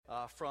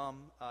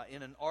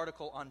in an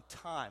article on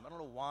Time. I don't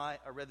know why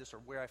I read this or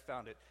where I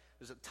found it.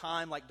 It was at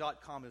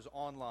time.com. It was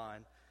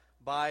online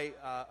by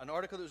an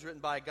article that was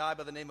written by a guy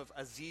by the name of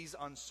Aziz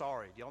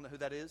Ansari. Do y'all know who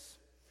that is?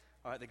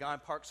 All right, the guy in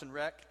Parks and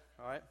Rec.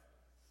 All right.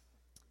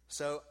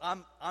 So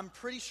I'm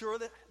pretty sure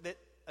that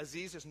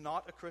Aziz is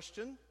not a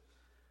Christian,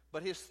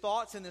 but his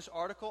thoughts in this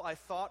article I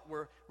thought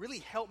really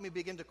helped me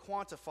begin to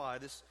quantify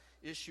this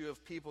issue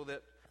of people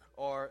that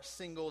are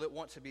single, that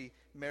want to be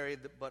married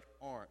but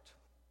aren't.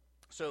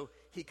 So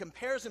he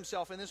compares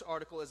himself in this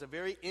article as a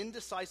very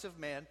indecisive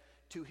man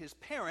to his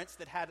parents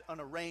that had an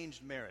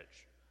arranged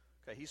marriage.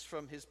 Okay,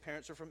 his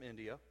parents are from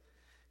India.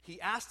 He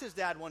asked his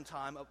dad one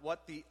time of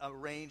what the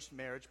arranged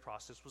marriage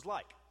process was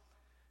like.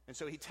 And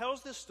so he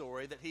tells this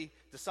story that he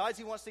decides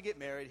he wants to get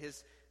married.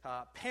 His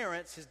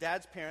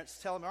dad's parents,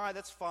 tell him, all right,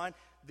 that's fine.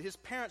 His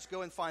parents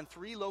go and find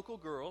 3 local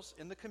girls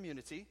in the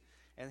community,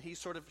 and he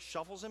sort of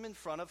shuffles them in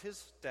front of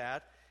his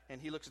dad,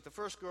 and he looks at the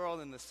first girl,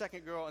 and then the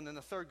second girl, and then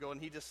the third girl,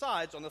 and he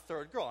decides on the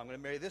third girl, I'm going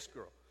to marry this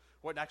girl.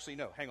 Well, actually,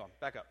 no, hang on,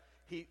 back up.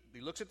 He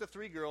looks at the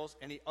 3 girls,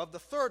 and of the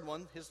third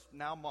one, his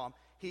now mom,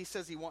 he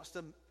says he wants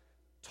to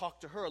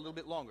talk to her a little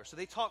bit longer. So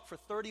they talk for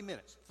 30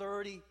 minutes,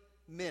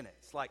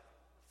 like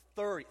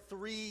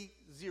 30,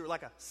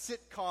 like a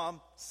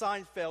sitcom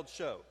Seinfeld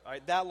show, all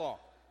right, that long.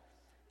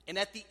 And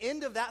at the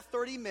end of that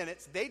 30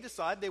 minutes, they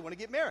decide they want to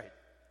get married.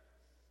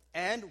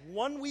 And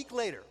 1 week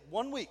later,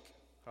 all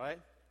right,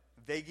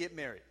 they get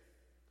married.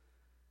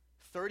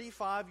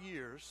 35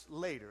 years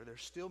later, they're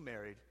still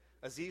married.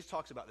 Aziz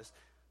talks about this.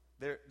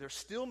 They're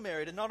still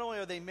married, and not only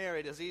are they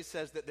married, Aziz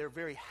says that they're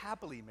very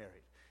happily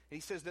married. And he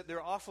says that they're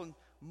often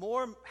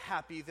more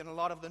happy than a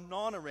lot of the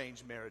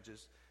non-arranged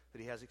marriages that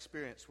he has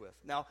experience with.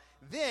 Now,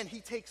 then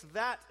he takes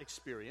that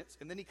experience,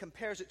 and then he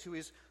compares it to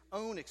his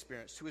own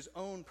experience, to his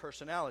own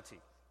personality.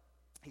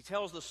 He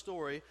tells the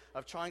story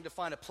of trying to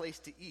find a place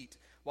to eat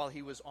while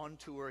he was on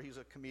tour. He's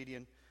a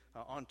comedian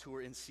on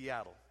tour in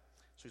Seattle.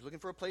 So he's looking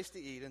for a place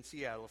to eat in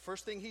Seattle. The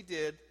first thing he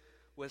did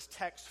was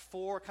text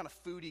 4 kind of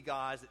foodie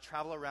guys that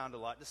travel around a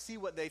lot to see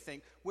what they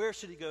think. Where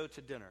should he go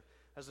to dinner?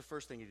 That's the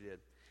first thing he did.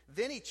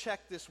 Then he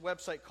checked this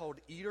website called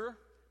Eater,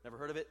 never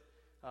heard of it,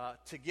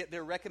 to get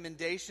their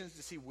recommendations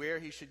to see where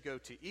he should go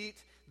to eat.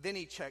 Then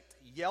he checked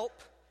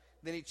Yelp.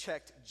 Then he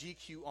checked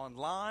GQ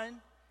Online.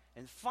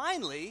 And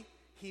finally,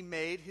 he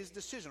made his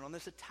decision on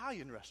this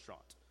Italian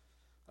restaurant.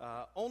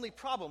 Only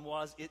problem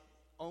was it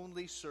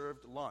only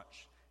served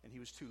lunch, and he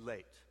was too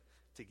late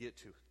to get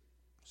to.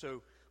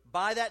 So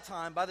by the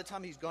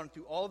time he's gone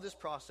through all of this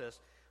process,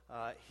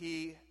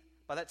 he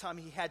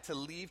had to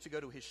leave to go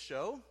to his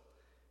show,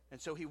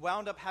 and so he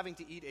wound up having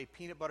to eat a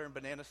peanut butter and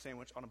banana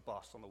sandwich on a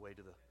bus on the way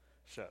to the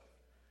show.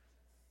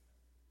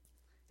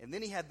 And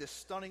then he had this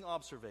stunning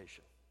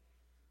observation.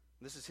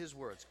 This is his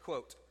words,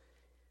 quote,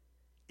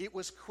 "It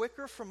was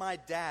quicker for my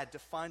dad to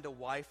find a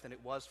wife than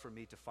it was for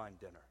me to find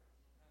dinner."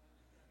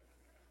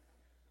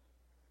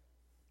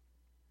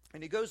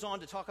 And he goes on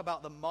to talk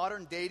about the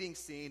modern dating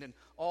scene and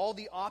all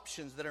the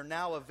options that are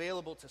now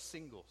available to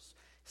singles.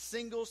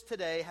 Singles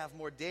today have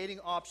more dating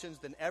options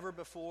than ever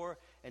before,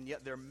 and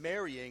yet they're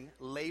marrying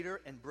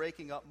later and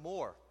breaking up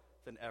more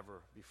than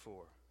ever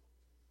before.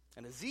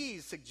 And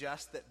Aziz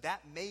suggests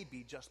that may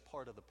be just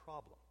part of the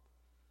problem.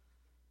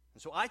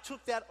 And so I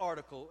took that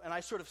article and I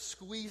sort of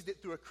squeezed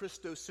it through a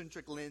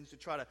Christocentric lens to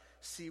try to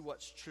see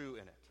what's true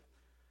in it.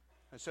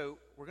 And so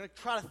we're going to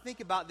try to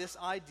think about this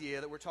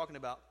idea that we're talking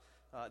about,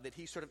 that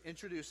he sort of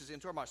introduces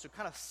into our mind. So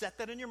kind of set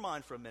that in your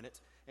mind for a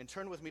minute and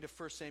turn with me to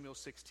 1 Samuel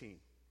 16.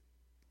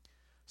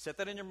 Set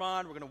that in your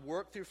mind. We're going to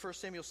work through 1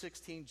 Samuel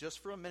 16 just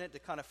for a minute to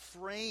kind of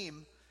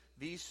frame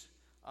these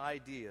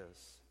ideas.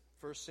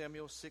 1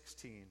 Samuel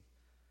 16.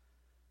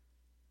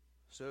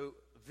 So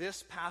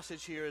this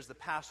passage here is the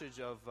passage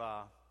of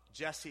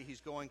Jesse.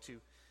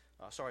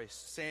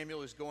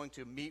 Samuel is going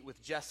to meet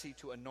with Jesse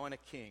to anoint a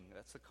king.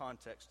 That's the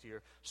context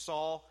here.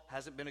 Saul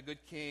hasn't been a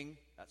good king.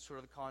 That's sort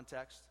of the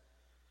context.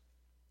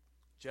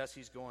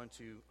 Jesse's going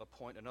to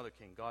appoint another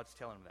king. God's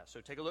telling him that.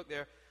 So take a look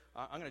there.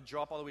 I'm going to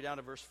drop all the way down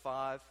to verse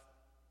 5.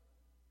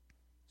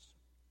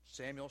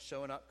 Samuel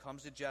showing up,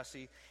 comes to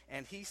Jesse,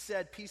 and he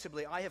said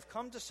peaceably, "I have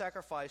come to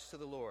sacrifice to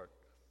the Lord.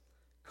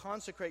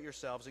 Consecrate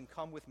yourselves and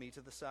come with me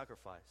to the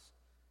sacrifice."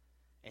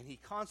 And he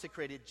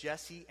consecrated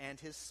Jesse and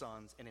his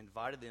sons and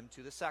invited them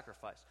to the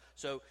sacrifice.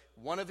 So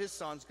one of his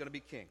sons is going to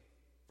be king.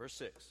 Verse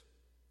 6.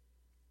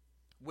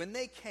 When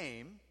they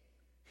came,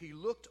 he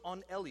looked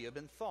on Eliab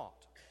and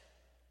thought,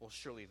 "Well,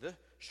 surely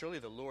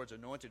the Lord's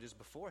anointed is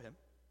before him."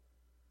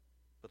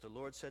 But the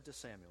Lord said to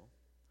Samuel,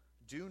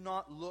 "Do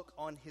not look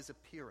on his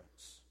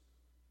appearance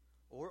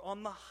or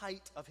on the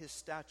height of his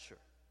stature,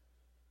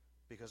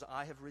 because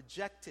I have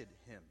rejected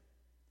him.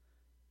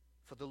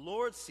 For the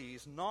Lord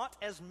sees not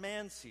as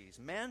man sees.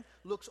 Man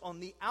looks on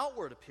the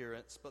outward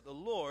appearance, but the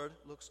Lord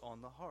looks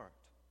on the heart."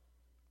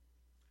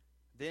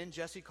 Then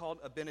Jesse called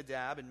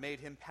Abinadab and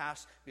made him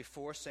pass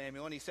before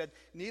Samuel, and he said,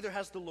 "Neither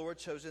has the Lord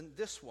chosen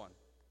this one.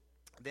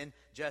 Then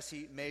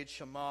Jesse made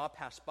Shammah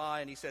pass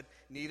by, and he said,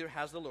 "Neither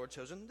has the Lord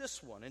chosen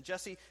this one." And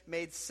Jesse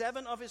made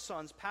 7 of his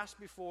sons pass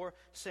before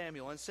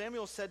Samuel. And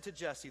Samuel said to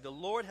Jesse, "The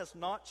Lord has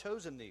not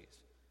chosen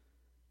these."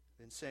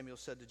 Then Samuel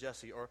said to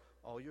Jesse, "Are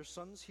all your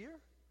sons here?"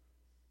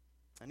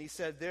 And he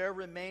said, "There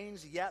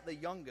remains yet the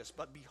youngest,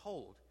 but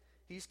behold,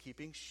 he's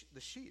keeping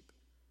the sheep."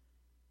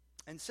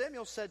 And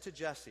Samuel said to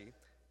Jesse,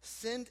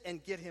 "Send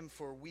and get him,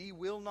 for we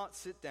will not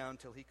sit down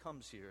till he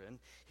comes here." And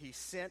he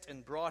sent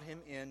and brought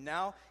him in.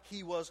 Now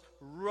he was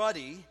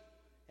ruddy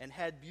and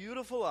had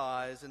beautiful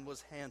eyes and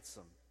was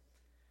handsome.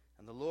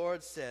 And the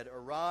Lord said,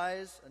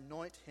 "Arise,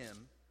 anoint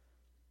him,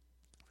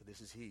 for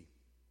this is he."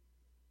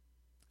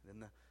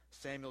 And then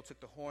Samuel took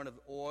the horn of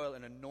oil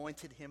and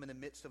anointed him in the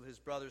midst of his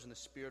brothers, and the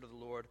Spirit of the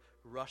Lord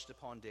rushed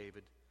upon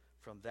David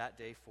from that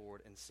day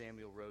forward, and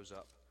Samuel rose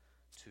up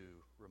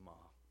to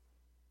Ramah.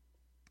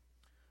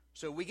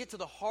 So we get to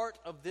the heart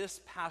of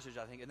this passage,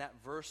 I think, in that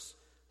verse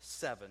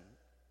 7.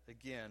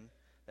 Again,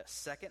 that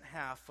second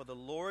half. "For the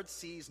Lord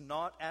sees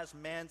not as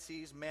man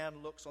sees.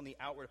 Man looks on the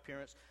outward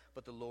appearance,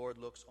 but the Lord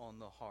looks on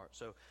the heart."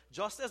 So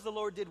just as the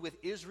Lord did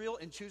with Israel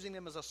in choosing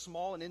them as a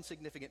small and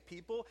insignificant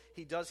people,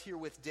 he does here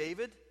with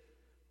David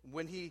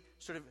when he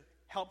sort of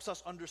helps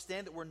us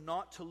understand that we're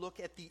not to look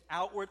at the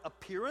outward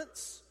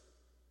appearance.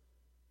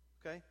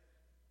 Okay?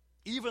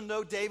 Even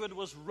though David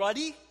was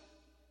ruddy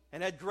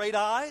and had great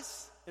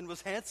eyes and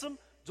was handsome,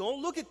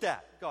 don't look at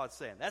that, God's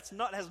saying. Has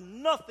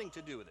nothing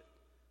to do with it.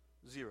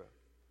 0.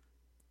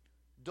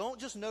 Don't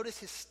just notice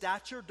his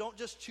stature. Don't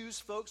just choose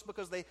folks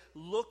because they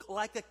look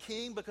like a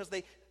king, because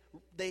they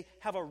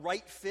have a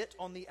right fit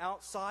on the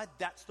outside.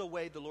 That's the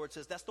way the Lord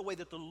says. That's the way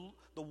that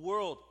the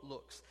world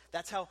looks.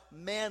 That's how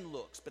man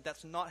looks, but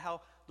that's not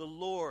how the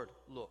Lord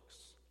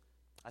looks.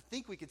 I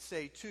think we could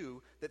say,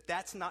 too, that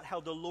that's not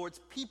how the Lord's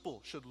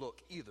people should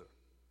look either.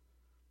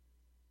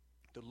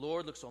 The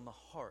Lord looks on the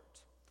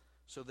heart.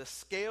 So the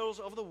scales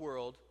of the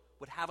world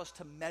would have us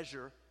to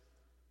measure,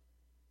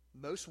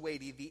 most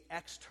weighty, the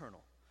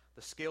external.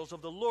 The scales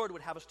of the Lord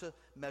would have us to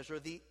measure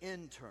the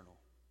internal.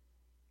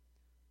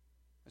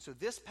 And so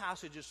this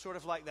passage is sort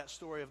of like that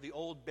story of the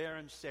old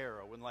barren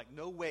Sarah, when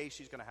no way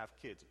she's going to have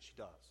kids, and she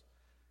does.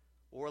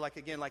 Or like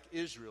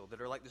Israel, that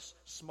are like this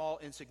small,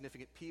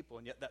 insignificant people,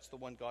 and yet that's the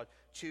one God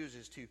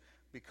chooses to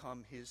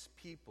become his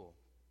people.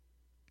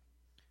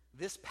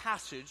 This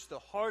passage, the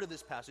heart of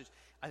this passage,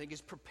 I think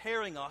is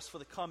preparing us for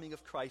the coming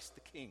of Christ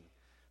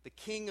the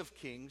King of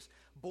Kings,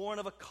 born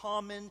of a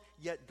common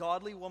yet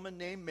godly woman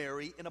named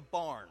Mary in a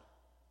barn.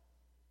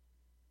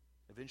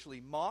 Eventually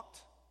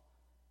mocked,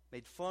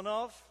 made fun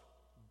of,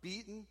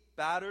 beaten,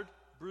 battered,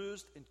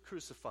 bruised, and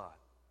crucified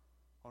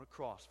on a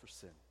cross for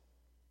sin.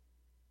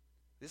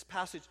 This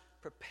passage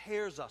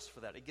prepares us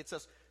for that. It gets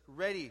us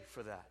ready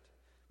for that.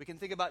 We can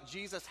think about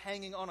Jesus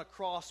hanging on a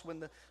cross when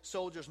the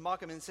soldiers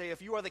mock him and say,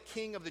 "If you are the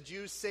king of the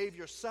Jews, save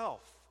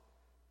yourself."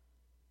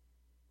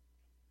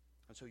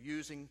 And so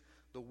using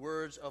the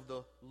words of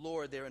the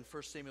Lord there in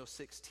 1 Samuel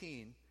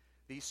 16,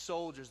 these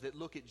soldiers that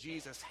look at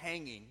Jesus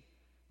hanging,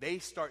 they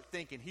start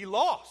thinking, he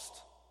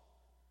lost.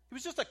 He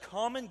was just a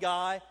common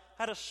guy,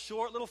 had a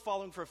short little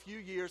following for a few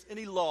years, and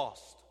he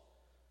lost.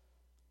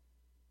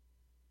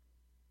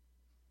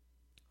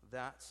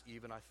 That's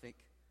even, I think,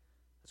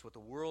 that's what the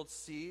world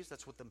sees.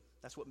 That's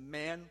what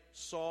man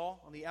saw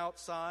on the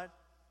outside.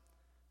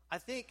 I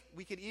think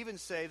we could even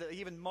say that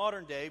even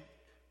modern day,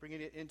 bringing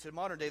it into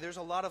modern day, there's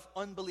a lot of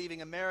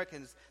unbelieving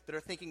Americans that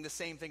are thinking the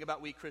same thing about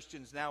we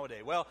Christians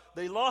nowadays. Well,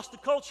 they lost the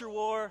culture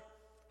war.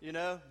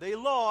 They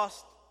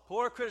lost.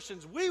 Poor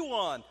Christians, we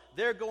won.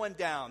 They're going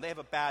down. They have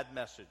a bad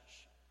message.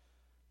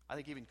 I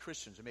think even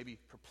Christians are maybe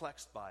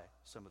perplexed by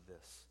some of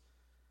this.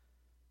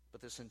 But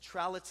the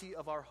centrality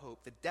of our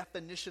hope, the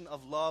definition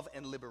of love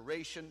and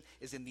liberation,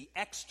 is in the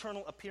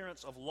external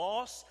appearance of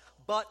loss,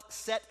 but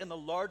set in the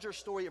larger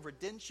story of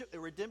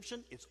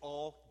redemption, it's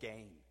all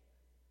gain.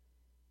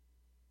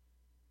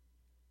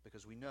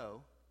 Because we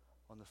know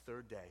on the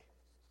third day,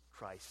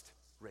 Christ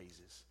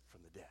raises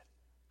from the dead.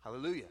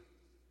 Hallelujah.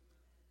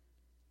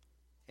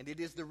 And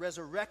it is the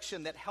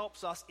resurrection that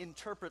helps us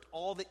interpret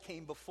all that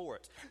came before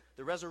it.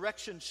 The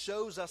resurrection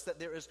shows us that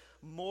there is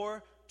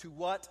more to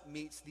what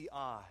meets the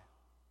eye.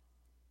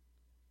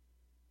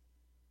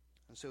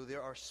 And so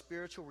there are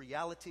spiritual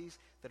realities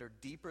that are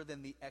deeper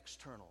than the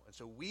external. And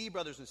so we,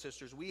 brothers and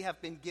sisters, we have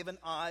been given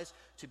eyes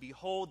to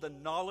behold the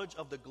knowledge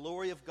of the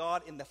glory of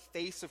God in the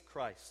face of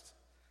Christ.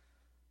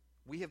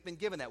 We have been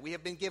given that. We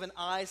have been given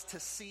eyes to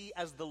see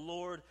as the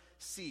Lord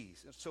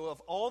sees. And so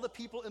of all the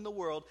people in the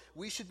world,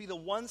 we should be the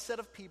one set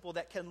of people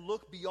that can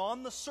look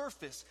beyond the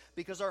surface,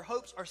 because our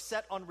hopes are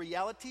set on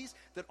realities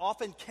that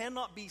often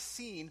cannot be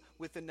seen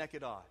with the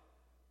naked eye.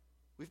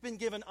 We've been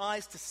given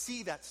eyes to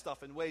see that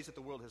stuff in ways that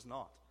the world has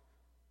not.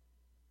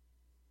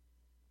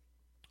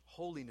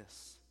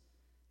 Holiness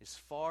is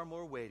far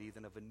more weighty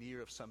than a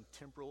veneer of some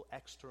temporal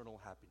external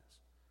happiness.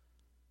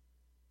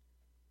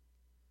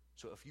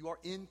 So if you are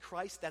in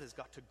Christ, that has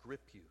got to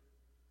grip you.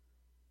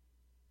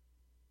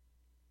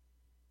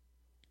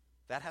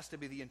 That has to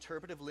be the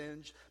interpretive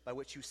lens by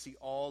which you see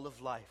all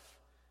of life.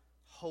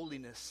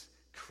 Holiness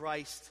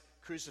Christ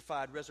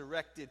crucified,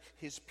 resurrected,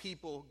 his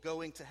people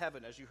going to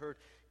heaven, as you heard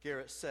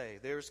Garrett say.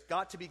 There's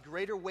got to be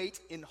greater weight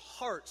in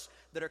hearts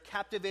that are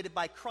captivated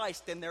by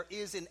Christ than there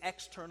is in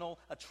external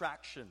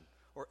attraction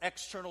or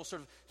external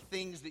sort of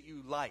things that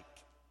you like.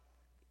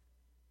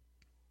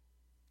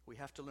 We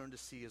have to learn to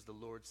see as the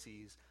Lord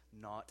sees,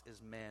 not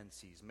as man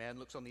sees. Man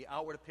looks on the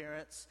outward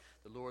appearance,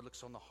 the Lord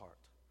looks on the heart.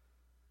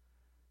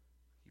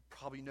 You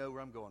probably know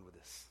where I'm going with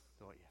this,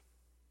 don't you?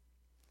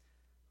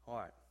 All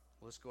right,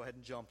 well, let's go ahead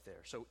and jump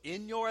there. So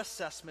in your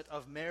assessment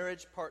of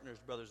marriage partners,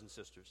 brothers and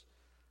sisters,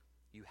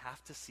 you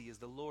have to see as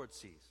the Lord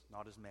sees,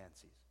 not as man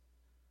sees.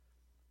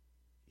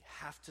 You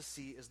have to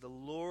see as the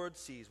Lord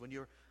sees when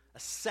you're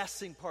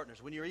assessing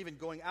partners, when you're even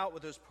going out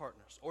with those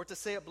partners. Or to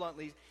say it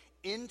bluntly,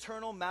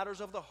 internal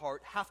matters of the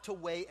heart have to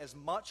weigh as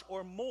much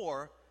or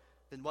more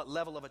than what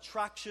level of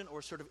attraction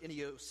or sort of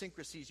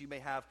idiosyncrasies you may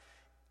have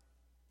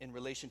in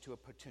relation to a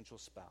potential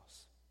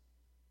spouse.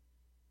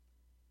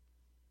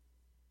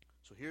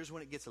 So here's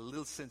when it gets a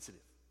little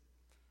sensitive,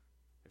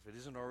 if it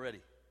isn't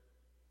already.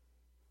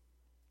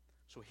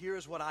 So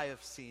here's what I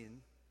have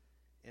seen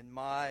in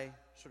my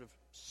sort of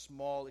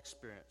small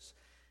experience.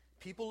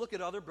 People look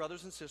at other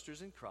brothers and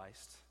sisters in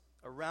Christ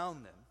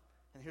around them,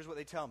 and here's what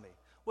they tell me.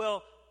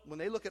 Well, when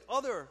they look at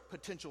other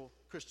potential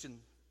Christian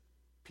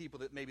people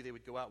that maybe they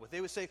would go out with, they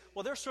would say,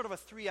 well, they're sort of a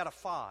 3 out of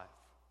 5.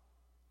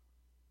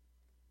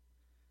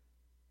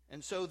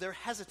 And so they're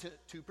hesitant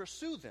to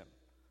pursue them.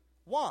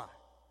 Why?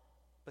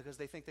 Because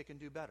they think they can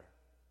do better.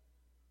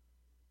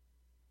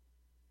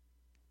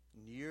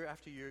 And year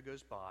after year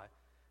goes by.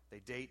 They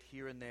date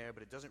here and there,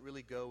 but it doesn't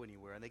really go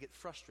anywhere, and they get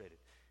frustrated.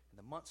 And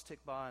the months tick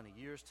by, and the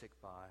years tick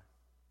by.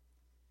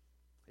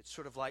 It's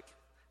sort of like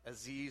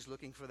Aziz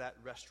looking for that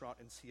restaurant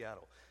in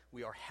Seattle.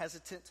 We are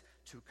hesitant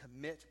to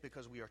commit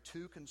because we are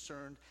too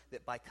concerned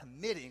that by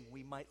committing,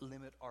 we might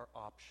limit our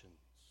options.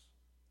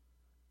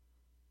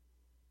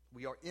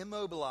 We are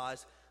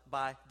immobilized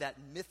by that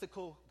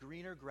mythical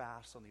greener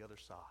grass on the other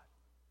side.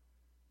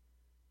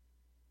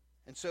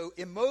 And so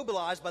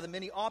immobilized by the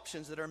many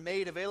options that are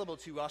made available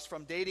to us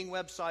from dating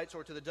websites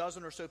or to the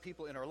dozen or so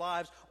people in our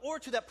lives or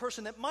to that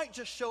person that might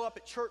just show up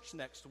at church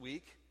next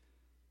week,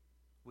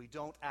 we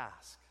don't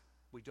ask.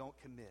 We don't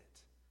commit.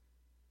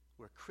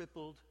 We're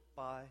crippled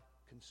by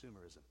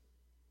consumerism.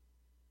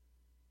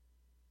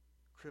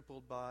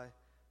 Crippled by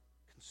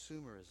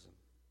consumerism.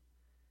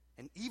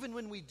 And even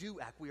when we do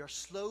act, we are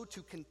slow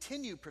to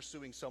continue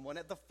pursuing someone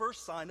at the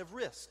first sign of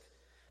risk.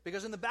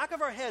 Because in the back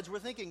of our heads, we're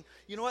thinking,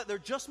 you know what, there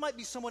just might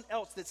be someone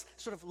else that's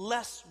sort of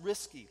less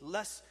risky,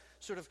 less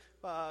sort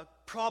of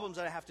problems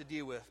that I have to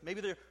deal with. Maybe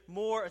they're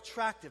more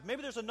attractive.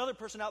 Maybe there's another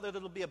person out there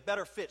that'll be a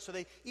better fit. So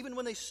they, even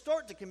when they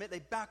start to commit, they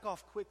back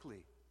off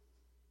quickly,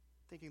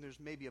 thinking there's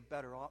maybe a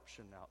better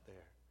option out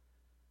there.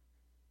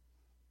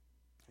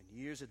 And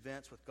years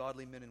advance with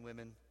godly men and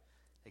women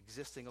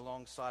existing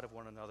alongside of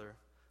one another,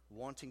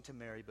 wanting to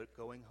marry but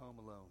going home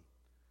alone,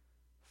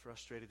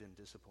 frustrated and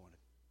disappointed.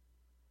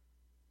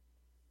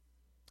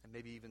 And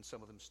maybe even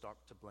some of them start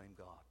to blame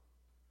God.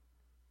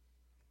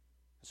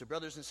 So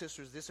brothers and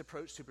sisters, this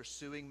approach to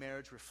pursuing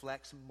marriage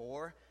reflects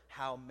more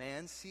how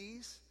man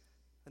sees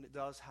than it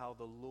does how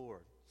the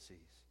Lord sees.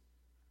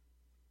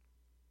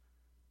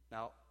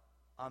 Now,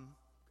 I'm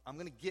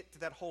going to get to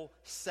that whole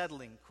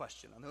settling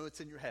question. I know it's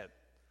in your head.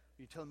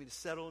 Are you telling me to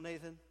settle,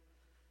 Nathan?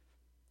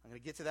 I'm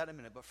going to get to that in a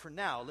minute. But for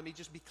now, let me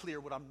just be clear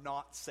what I'm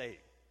not saying.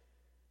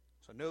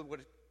 So I know what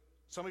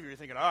some of you are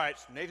thinking, all right,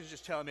 so Nathan's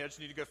just telling me I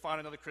just need to go find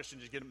another Christian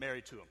and just get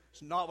married to him.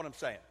 It's not what I'm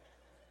saying.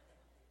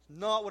 It's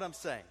not what I'm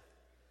saying.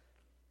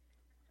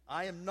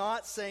 I am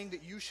not saying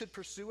that you should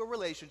pursue a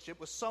relationship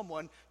with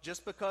someone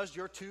just because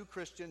you're two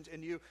Christians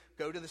and you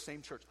go to the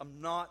same church. I'm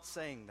not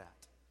saying that.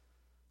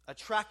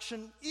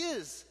 Attraction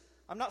is,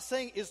 I'm not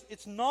saying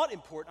it's not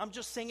important. I'm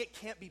just saying it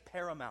can't be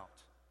paramount.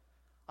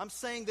 I'm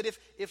saying that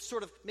if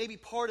sort of maybe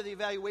part of the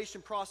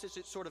evaluation process,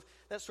 that's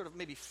sort of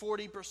maybe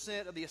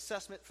 40% of the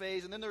assessment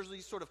phase, and then there's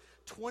these sort of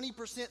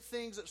 20%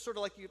 things that sort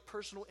of like your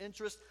personal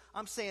interest.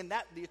 I'm saying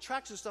that the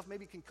attraction stuff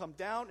maybe can come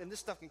down, and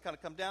this stuff can kind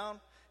of come down.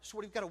 So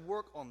we've got to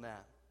work on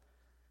that.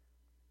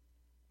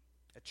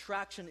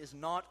 Attraction is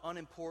not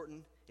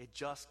unimportant. It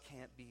just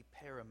can't be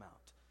paramount.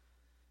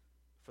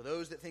 For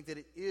those that think that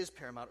it is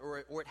paramount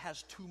or it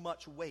has too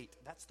much weight,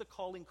 that's the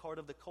calling card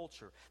of the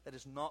culture. That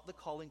is not the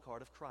calling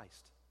card of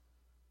Christ.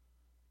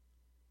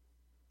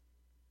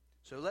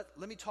 So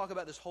let me talk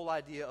about this whole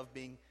idea of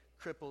being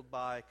crippled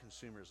by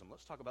consumerism.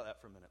 Let's talk about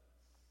that for a minute.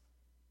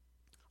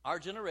 Our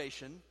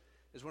generation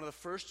is one of the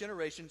first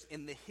generations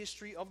in the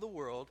history of the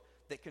world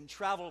that can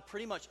travel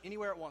pretty much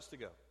anywhere it wants to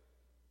go.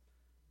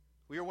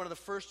 We are one of the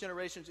first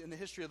generations in the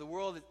history of the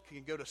world that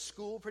can go to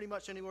school pretty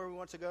much anywhere we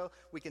want to go.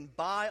 We can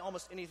buy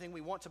almost anything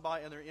we want to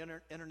buy on the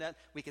internet.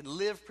 We can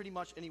live pretty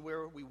much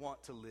anywhere we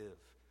want to live.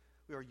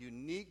 We are a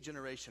unique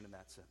generation in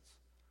that sense.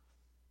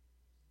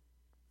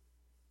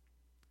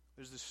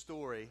 There's this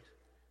story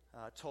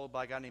told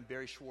by a guy named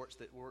Barry Schwartz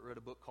that wrote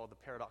a book called The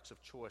Paradox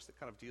of Choice that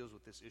kind of deals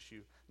with this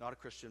issue, not a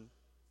Christian.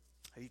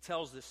 And he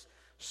tells this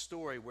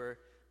story where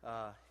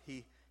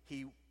he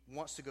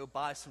wants to go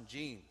buy some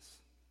jeans.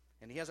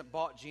 And he hasn't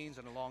bought jeans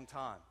in a long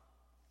time.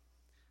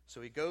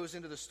 So he goes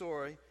into the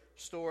store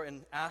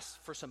and asks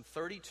for some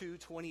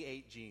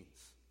 32-28 jeans.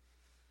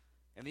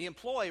 And the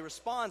employee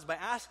responds by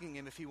asking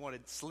him if he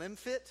wanted slim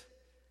fit,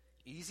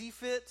 easy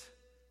fit,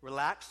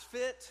 relaxed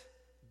fit,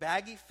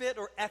 baggy fit,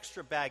 or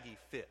extra baggy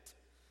fit.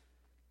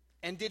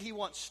 And did he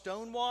want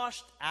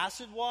stone-washed,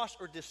 acid-washed,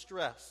 or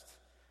distressed?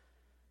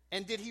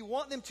 And did he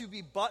want them to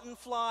be button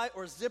fly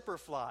or zipper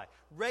fly,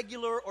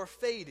 regular or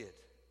faded?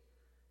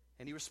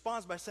 And he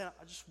responds by saying,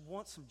 I just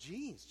want some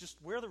jeans. Just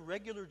wear the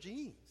regular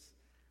jeans.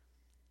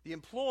 The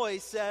employee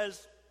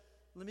says,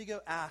 let me go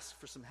ask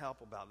for some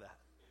help about that.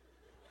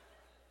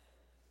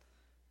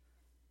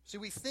 See,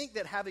 we think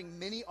that having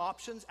many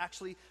options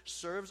actually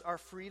serves our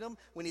freedom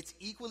when it's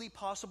equally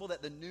possible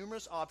that the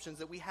numerous options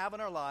that we have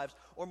in our lives,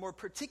 or more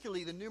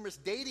particularly the numerous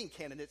dating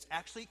candidates,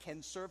 actually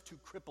can serve to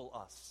cripple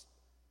us.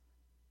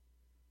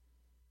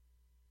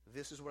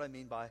 This is what I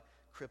mean by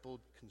crippled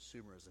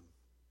consumerism.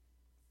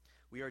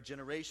 We are a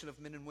generation of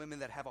men and women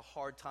that have a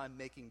hard time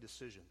making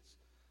decisions.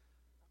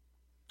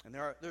 And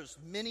there's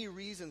many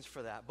reasons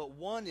for that, but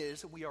one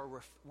is we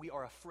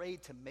are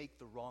afraid to make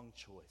the wrong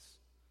choice.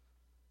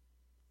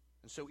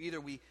 And so either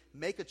we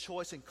make a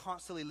choice and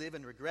constantly live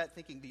in regret,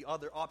 thinking the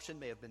other option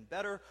may have been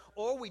better,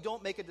 or we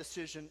don't make a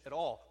decision at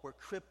all. We're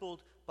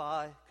crippled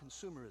by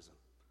consumerism.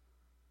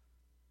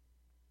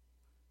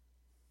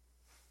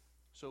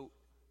 So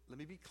let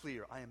me be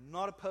clear. I am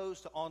not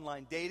opposed to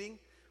online dating,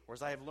 or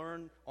as I have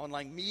learned,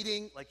 online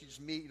meeting, like you just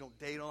meet, you don't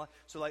date online.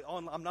 So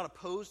I'm not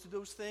opposed to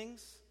those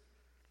things.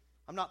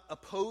 I'm not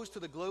opposed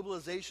to the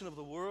globalization of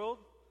the world,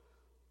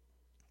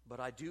 but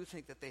I do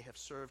think that they have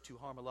served to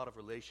harm a lot of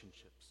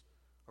relationships.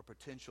 Or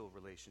potential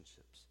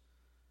relationships.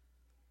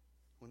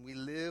 When we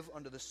live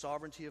under the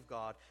sovereignty of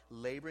God,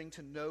 laboring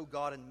to know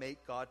God and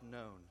make God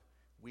known,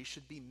 we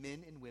should be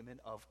men and women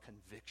of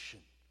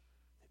conviction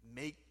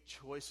that make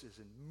choices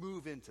and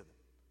move into them.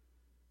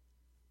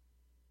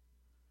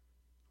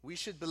 We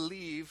should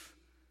believe,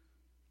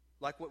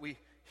 like what we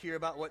hear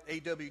about what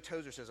A.W.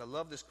 Tozer says. I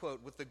love this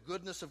quote. With the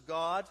goodness of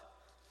God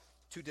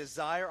to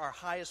desire our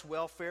highest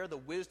welfare, the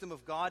wisdom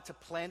of God to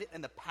plan it,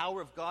 and the power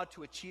of God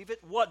to achieve it,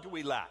 what do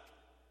we lack?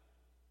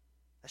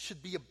 That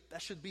should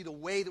be the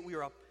way that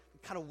the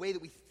kind of way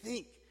that we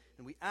think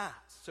and we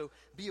act. So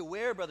be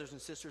aware, brothers and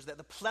sisters, that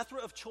the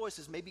plethora of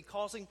choices may be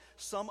causing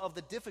some of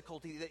the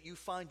difficulty that you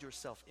find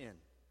yourself in.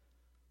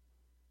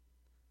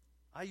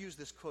 I use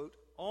this quote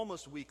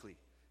almost weekly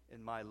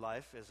in my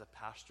life as a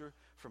pastor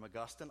from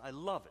Augustine. I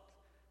love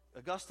it.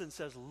 Augustine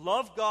says,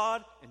 love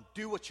God and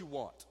do what you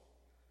want.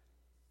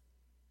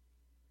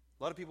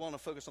 A lot of people want to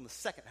focus on the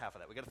second half of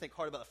that. We've got to think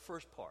hard about the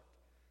first part.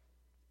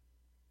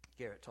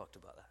 Garrett talked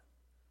about that.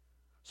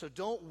 So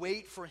don't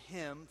wait for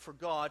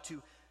God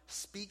to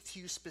speak to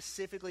you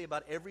specifically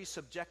about every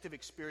subjective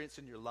experience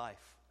in your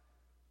life.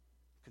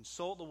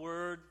 Consult the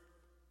Word,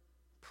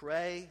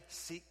 pray,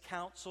 seek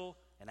counsel,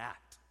 and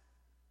act.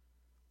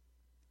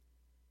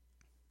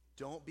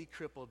 Don't be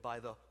crippled by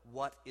the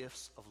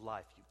what-ifs of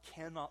life. You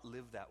cannot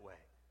live that way.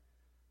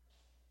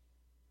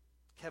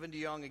 Kevin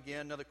DeYoung,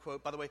 again, another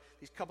quote. By the way,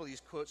 a couple of these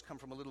quotes come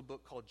from a little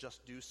book called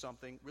Just Do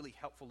Something. Really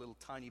helpful little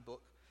tiny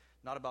book.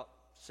 Not about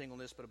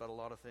singleness, but about a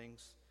lot of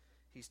things.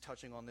 He's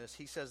touching on this.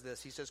 He says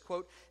this. He says,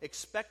 quote,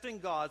 expecting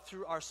God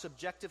through our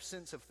subjective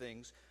sense of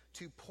things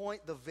to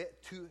point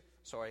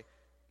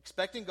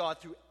expecting God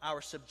through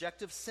our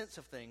subjective sense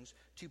of things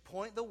to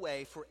point the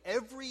way for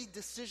every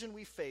decision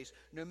we face,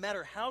 no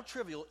matter how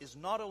trivial, is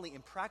not only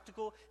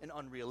impractical and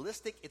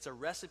unrealistic, it's a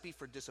recipe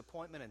for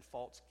disappointment and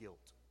false guilt.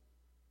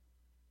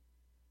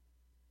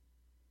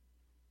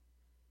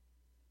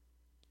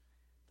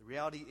 The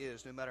reality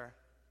is, no matter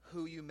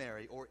who you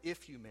marry or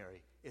if you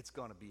marry, it's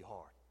going to be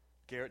hard.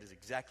 Garrett is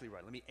exactly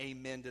right. Let me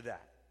amen to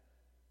that.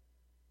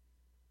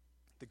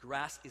 The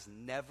grass is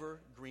never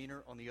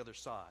greener on the other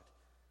side.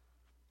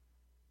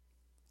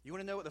 You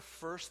want to know what the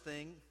first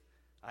thing,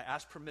 I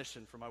asked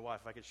permission from my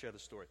wife if I could share the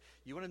story.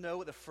 You want to know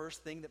what the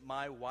first thing that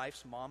my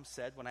wife's mom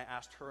said when I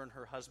asked her and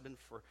her husband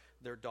for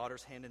their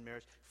daughter's hand in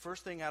marriage?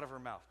 First thing out of her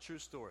mouth, true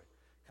story.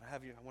 Can I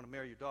have you, I want to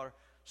marry your daughter.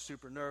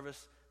 Super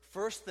nervous.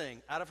 First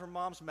thing out of her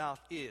mom's mouth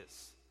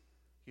is,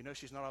 you know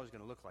she's not always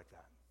going to look like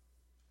that.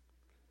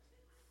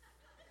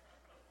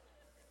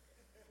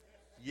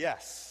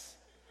 Yes.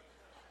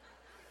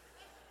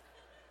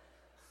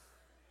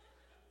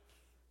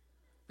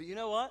 But you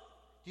know what?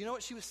 Do you know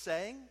what she was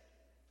saying?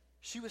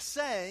 She was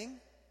saying,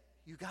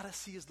 you got to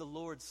see as the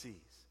Lord sees,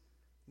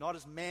 not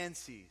as man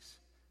sees.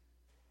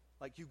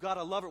 Like, you got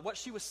to love her. What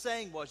she was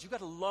saying was, you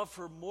got to love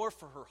her more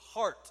for her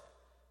heart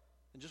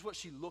than just what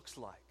she looks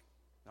like.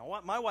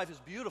 Now, my wife is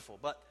beautiful,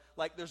 but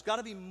like, there's got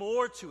to be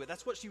more to it.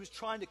 That's what she was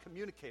trying to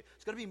communicate.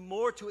 There's got to be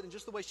more to it than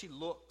just the way she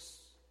looks.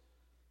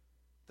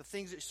 The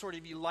things that sort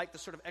of you like, the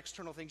sort of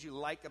external things you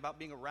like about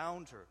being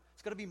around her.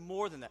 It's got to be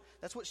more than that.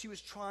 That's what she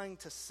was trying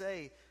to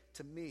say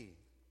to me.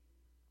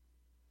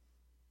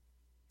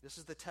 This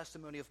is the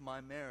testimony of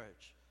my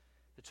marriage.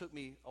 It took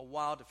me a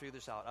while to figure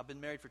this out. I've been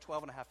married for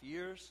 12 and a half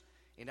years,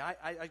 and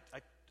I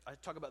I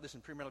talk about this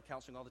in premarital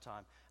counseling all the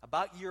time.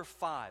 About year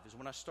 5 is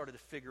when I started to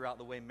figure out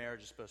the way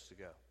marriage is supposed to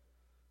go.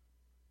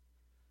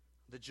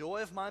 The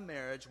joy of my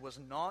marriage was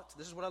not,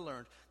 this is what I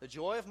learned, the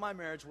joy of my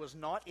marriage was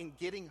not in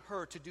getting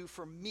her to do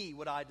for me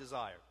what I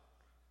desired.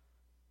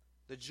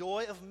 The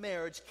joy of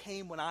marriage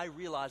came when I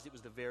realized it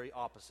was the very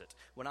opposite.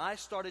 When I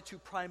started to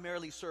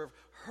primarily serve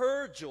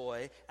her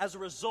joy, as a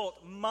result,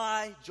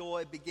 my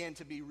joy began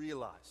to be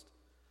realized.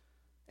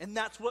 And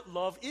that's what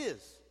love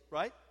is,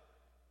 right?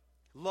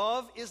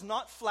 Love is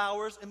not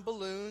flowers and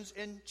balloons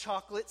and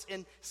chocolates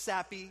and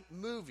sappy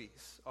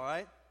movies, all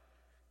right?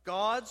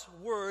 God's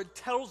word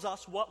tells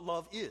us what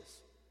love is.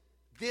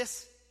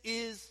 This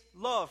is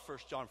love, 1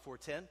 John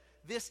 4:10.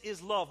 This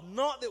is love,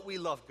 not that we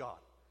love God,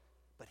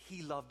 but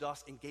he loved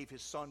us and gave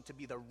his son to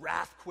be the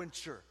wrath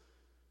quencher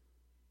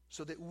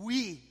so that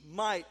we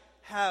might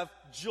have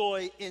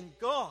joy in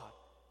God.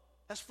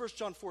 That's 1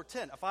 John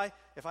 4:10.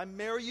 If I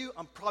marry you,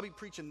 I'm probably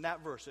preaching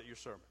that verse at your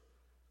sermon.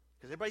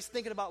 Because everybody's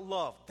thinking about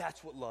love.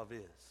 That's what love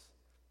is.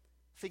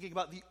 Thinking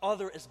about the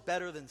other as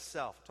better than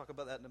self. We'll talk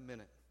about that in a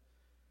minute.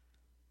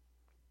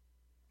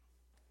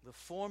 The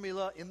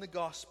formula in the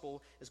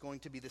gospel is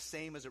going to be the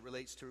same as it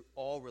relates to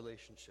all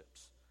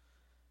relationships.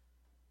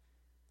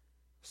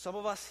 Some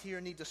of us here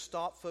need to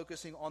stop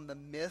focusing on the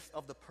myth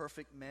of the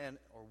perfect man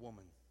or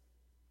woman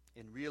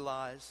and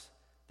realize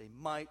they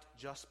might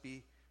just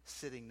be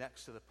sitting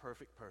next to the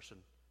perfect person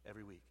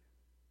every week.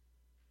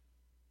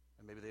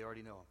 And maybe they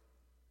already know him.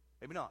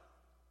 Maybe not.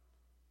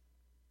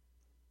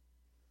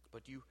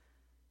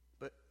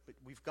 But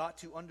we've got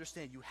to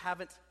understand you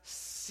haven't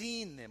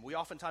seen them. We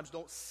oftentimes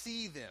don't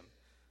see them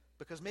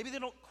because maybe they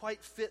don't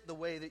quite fit the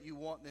way that you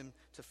want them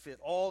to fit,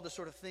 all the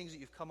sort of things that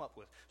you've come up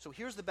with. So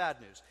here's the bad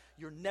news.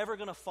 You're never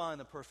going to find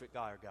the perfect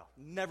guy or gal.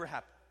 Never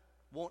happen.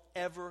 Won't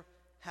ever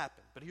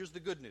happen. But here's the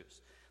good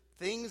news.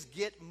 Things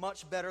get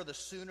much better the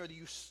sooner that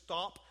you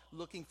stop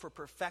looking for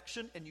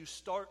perfection and you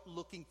start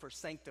looking for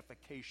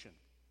sanctification.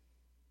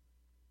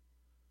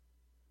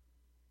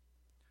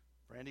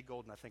 Brandy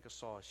Golden, I think I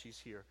saw her. She's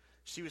here.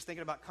 She was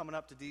thinking about coming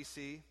up to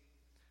D.C.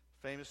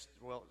 Famous,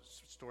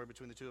 story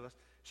between the two of us.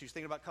 She was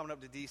thinking about coming up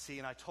to D.C.,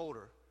 and I told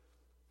her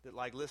that,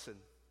 listen,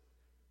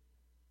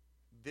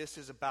 this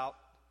is about,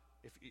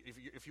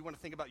 if you want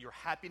to think about your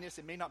happiness,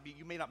 you may not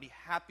be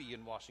happy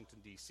in Washington,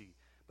 D.C.,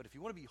 but if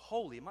you want to be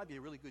holy, it might be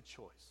a really good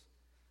choice.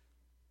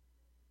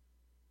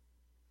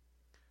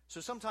 So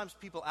sometimes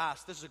people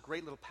ask, this is a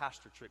great little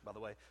pastor trick, by the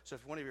way, so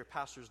if one of your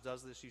pastors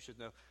does this, you should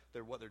know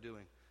what they're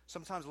doing.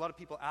 Sometimes a lot of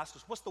people ask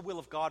us, what's the will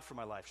of God for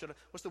my life?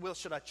 What's the will?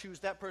 Should I choose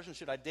that person?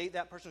 Should I date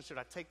that person? Should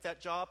I take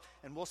that job?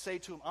 And we'll say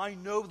to them, I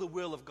know the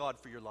will of God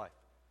for your life.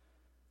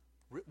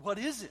 What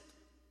is it?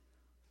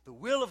 The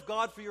will of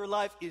God for your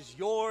life is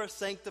your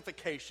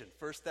sanctification.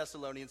 1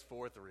 Thessalonians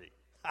 4:3.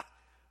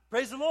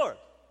 Praise the Lord.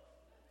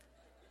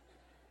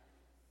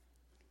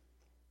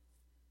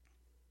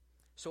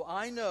 So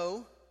I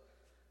know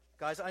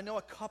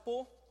a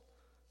couple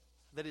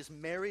that is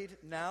married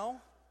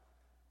now,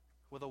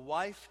 where the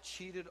wife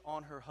cheated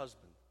on her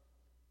husband.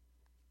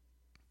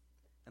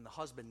 And the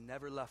husband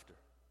never left her.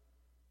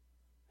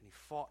 And he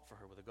fought for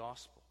her with the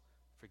gospel,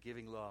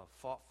 forgiving love,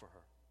 fought for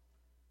her.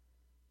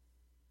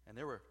 And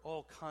there were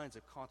all kinds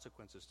of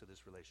consequences to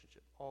this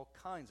relationship, all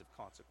kinds of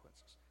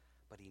consequences.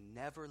 But he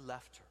never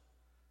left her.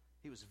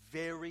 It was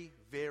very,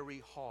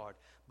 very hard.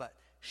 But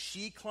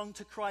she clung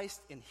to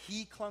Christ and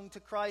he clung to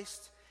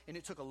Christ. And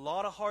it took a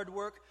lot of hard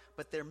work.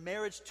 But their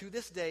marriage to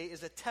this day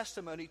is a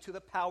testimony to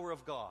the power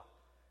of God.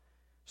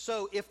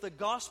 So if the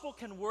gospel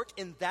can work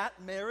in that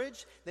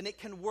marriage, then it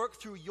can work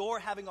through your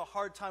having a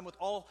hard time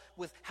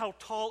with how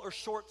tall or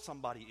short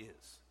somebody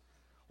is,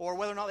 or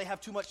whether or not they have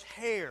too much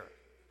hair,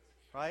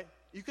 right?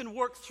 You can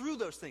work through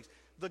those things.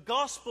 The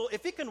gospel,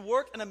 if it can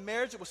work in a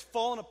marriage that was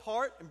falling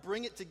apart and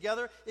bring it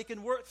together, it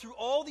can work through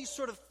all these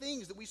sort of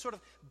things that we sort of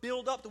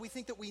build up that we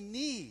think that we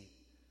need.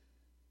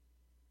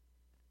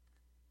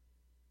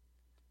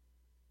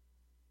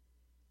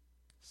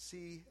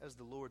 See as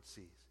the Lord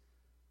sees.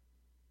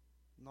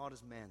 Not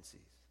as man sees.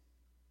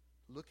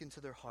 Look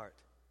into their heart.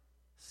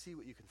 See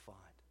what you can find.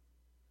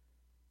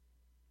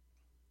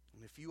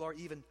 And if you are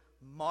even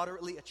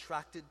moderately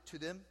attracted to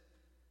them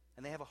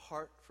and they have a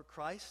heart for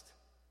Christ,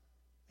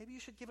 maybe you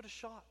should give it a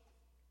shot.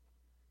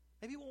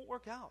 Maybe it won't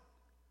work out.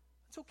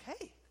 It's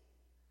okay.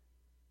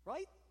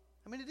 Right?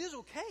 I mean, it is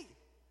okay.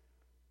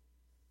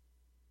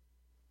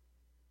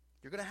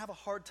 You're going to have a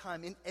hard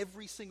time in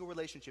every single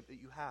relationship that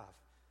you have.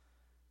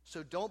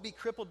 So don't be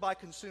crippled by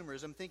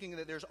consumerism, thinking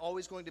that there's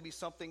always going to be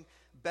something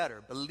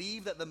better.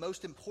 Believe that the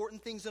most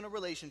important things in a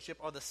relationship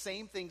are the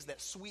same things that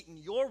sweeten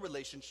your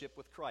relationship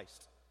with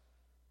Christ.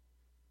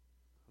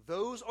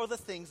 Those are the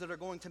things that are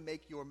going to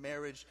make your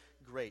marriage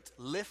great.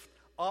 Lift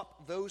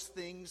up those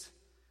things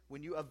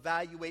when you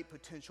evaluate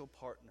potential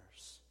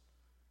partners.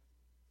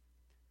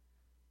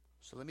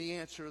 So let me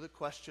answer the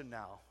question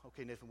now.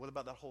 Okay, Nathan, what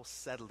about that whole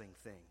settling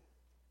thing?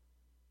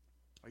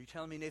 Are you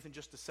telling me, Nathan,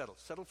 just to settle?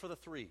 Settle for the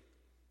 3.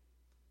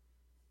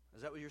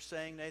 Is that what you're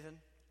saying, Nathan?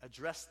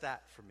 Address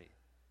that for me.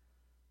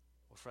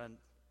 Well, friend,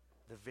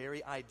 the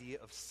very idea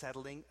of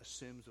settling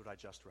assumes what I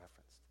just referenced.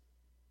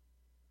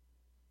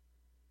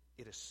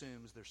 It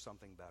assumes there's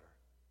something better.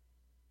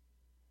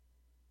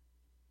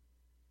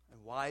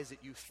 And why is it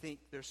you think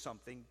there's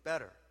something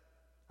better?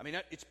 I mean,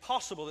 it's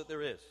possible that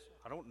there is.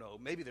 I don't know.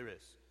 Maybe there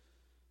is.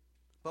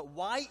 But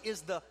why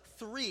is the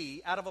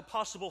 3 out of a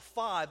possible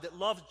 5 that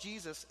loves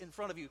Jesus in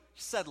front of you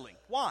settling?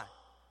 Why?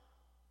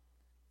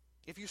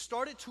 If you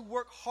started to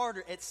work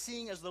harder at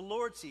seeing as the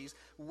Lord sees,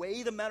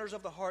 weigh the matters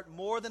of the heart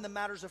more than the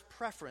matters of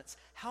preference,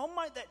 how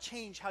might that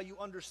change how you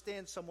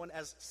understand someone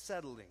as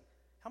settling?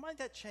 How might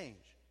that change?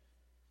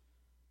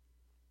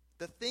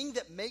 The thing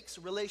that makes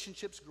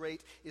relationships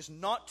great is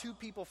not two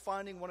people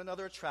finding one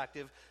another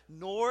attractive,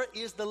 nor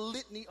is the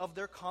litany of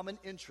their common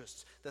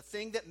interests. The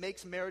thing that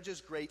makes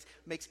marriages great,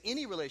 makes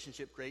any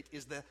relationship great,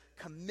 is the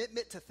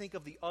commitment to think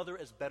of the other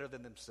as better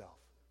than themselves.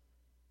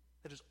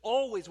 That is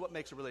always what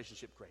makes a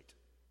relationship great.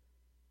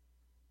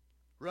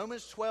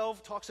 Romans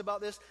 12 talks about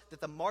this, that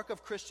the mark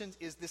of Christians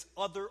is this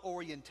other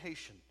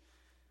orientation.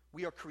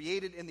 We are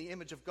created in the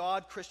image of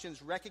God.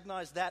 Christians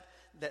recognize that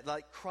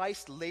like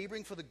Christ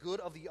laboring for the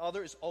good of the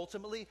other is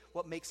ultimately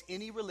what makes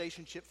any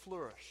relationship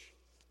flourish.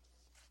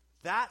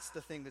 That's the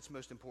thing that's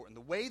most important.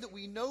 The way that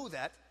we know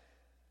that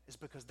is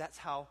because that's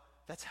how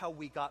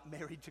we got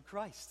married to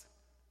Christ.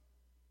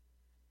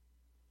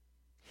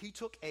 He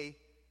took a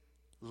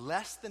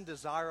less than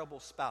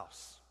desirable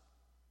spouse.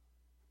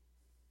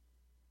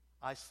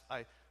 I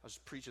was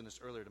preaching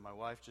this earlier to my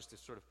wife, just to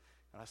sort of,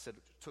 and I said,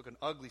 took an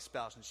ugly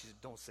spouse, and she said,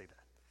 don't say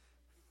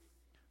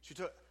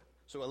that.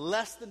 So a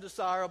less than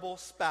desirable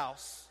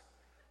spouse,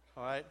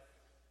 all right?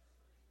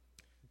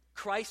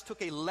 Christ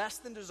took a less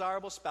than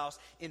desirable spouse,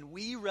 and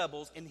we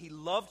rebels, and he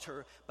loved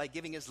her by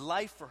giving his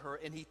life for her,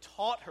 and he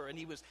taught her, and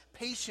he was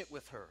patient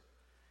with her.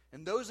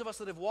 And those of us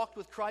that have walked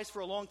with Christ for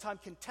a long time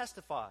can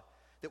testify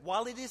that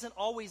while it isn't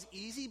always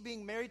easy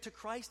being married to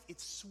Christ,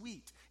 it's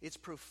sweet, it's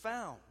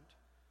profound.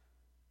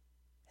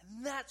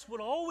 And that's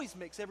what always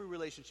makes every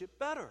relationship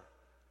better.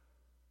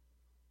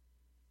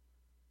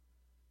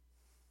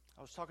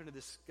 I was talking to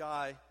this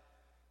guy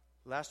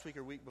last week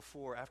or week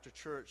before after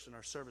church in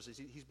our services.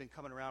 He's been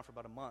coming around for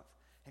about a month.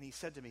 And he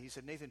said to me, he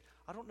said, Nathan,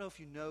 I don't know if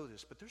you know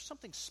this, but there's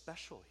something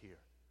special here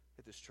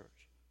at this church.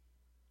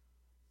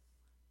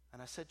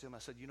 And I said to him,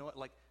 you know what,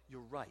 like,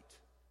 you're right.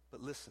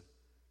 But listen,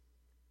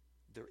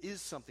 there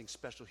is something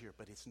special here,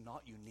 but it's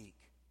not unique.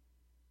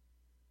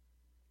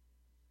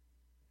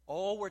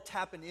 All we're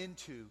tapping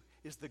into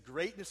is the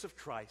greatness of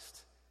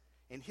Christ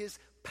and his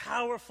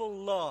powerful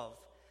love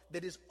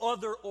that is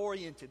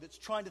other-oriented, that's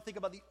trying to think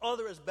about the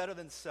other as better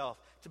than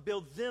self, to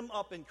build them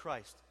up in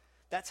Christ.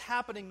 That's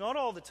happening not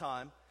all the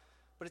time,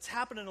 but it's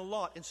happening a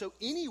lot. And so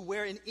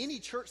anywhere in any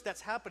church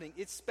that's happening,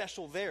 it's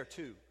special there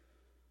too.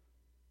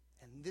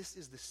 And this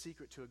is the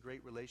secret to a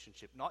great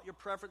relationship. Not your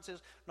preferences,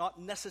 not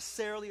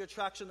necessarily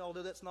attraction,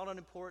 although that's not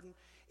unimportant.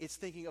 It's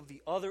thinking of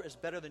the other as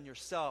better than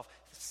yourself,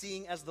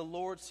 seeing as the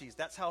Lord sees.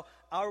 That's how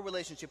our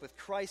relationship with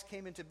Christ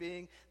came into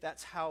being.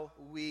 That's how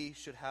we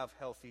should have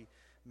healthy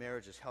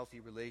marriages, healthy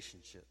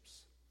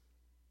relationships.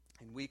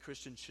 And we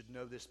Christians should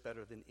know this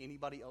better than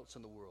anybody else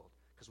in the world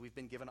because we've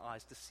been given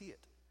eyes to see it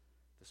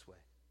this way.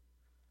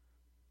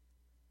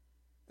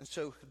 And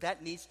so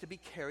that needs to be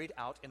carried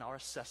out in our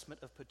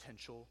assessment of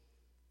potential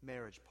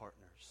marriage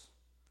partners.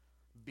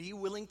 Be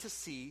willing to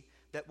see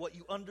that what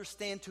you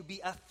understand to be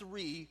a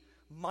 3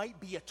 might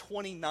be a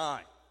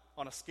 29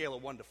 on a scale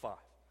of 1 to 5.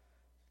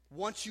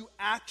 Once you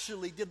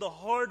actually did the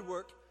hard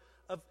work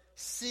of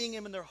seeing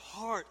him in their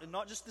heart and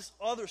not just this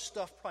other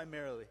stuff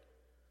primarily.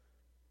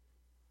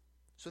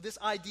 So this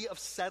idea of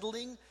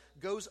settling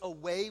goes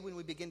away when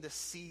we begin to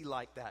see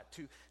like that,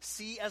 to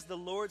see as the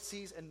Lord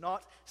sees and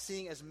not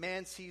seeing as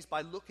man sees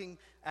by looking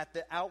at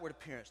the outward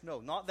appearance. No,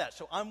 not that.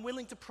 So I'm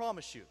willing to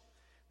promise you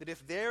that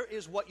if there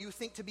is what you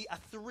think to be a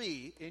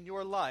 3 in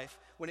your life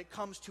when it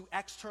comes to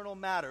external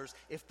matters,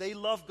 if they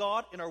love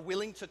God and are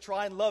willing to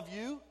try and love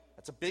you,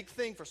 that's a big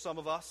thing for some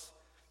of us,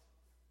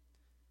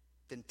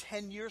 then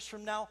 10 years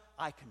from now,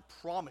 I can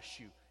promise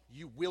you,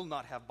 you will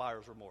not have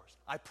buyer's remorse.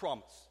 I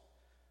promise.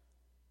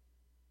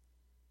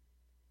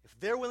 If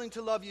they're willing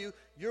to love you,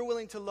 you're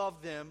willing to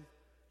love them,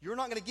 you're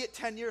not going to get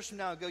 10 years from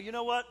now and go, you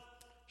know what?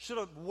 Should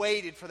have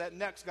waited for that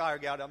next guy or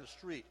gal down the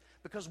street.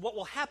 Because what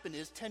will happen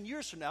is 10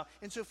 years from now,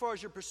 insofar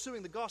as you're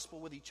pursuing the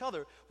gospel with each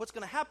other, what's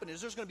going to happen is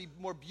there's going to be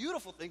more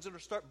beautiful things that will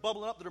start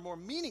bubbling up that are more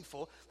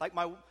meaningful. Like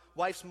my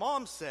wife's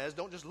mom says,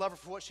 don't just love her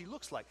for what she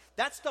looks like.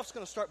 That stuff's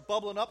going to start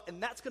bubbling up,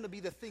 and that's going to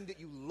be the thing that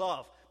you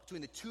love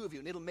between the two of you,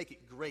 and it'll make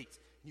it great.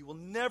 And you will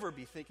never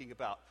be thinking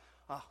about,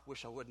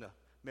 wish I wouldn't have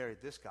married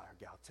this guy or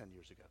gal 10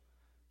 years ago.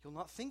 You'll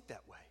not think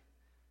that way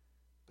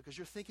because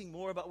you're thinking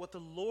more about what the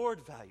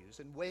Lord values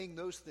and weighing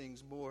those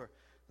things more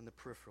than the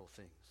peripheral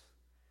things.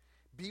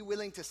 Be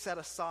willing to set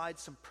aside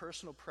some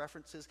personal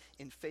preferences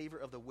in favor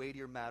of the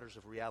weightier matters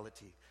of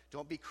reality.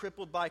 Don't be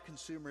crippled by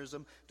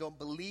consumerism. Don't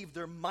believe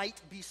there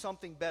might be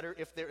something better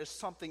if there is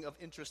something of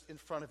interest in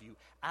front of you.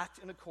 Act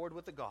in accord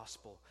with the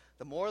gospel.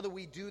 The more that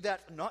we do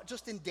that, not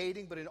just in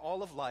dating, but in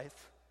all of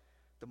life,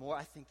 the more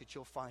I think that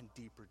you'll find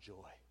deeper joy.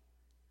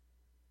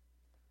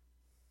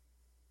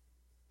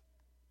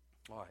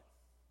 All right.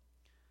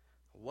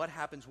 What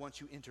happens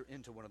once you enter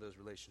into one of those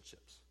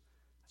relationships?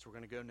 That's where we're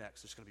going to go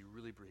next. It's going to be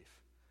really brief.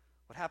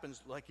 What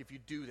happens, like, if you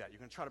do that? You're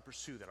going to try to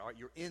pursue that. All right,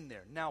 you're in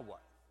there. Now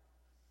what?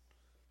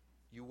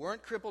 You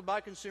weren't crippled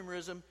by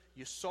consumerism.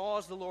 You saw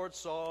as the Lord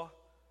saw.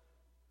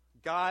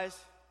 Guys,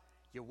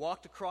 you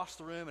walked across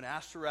the room and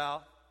asked her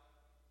out.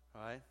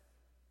 All right?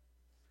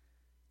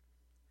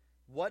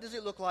 What does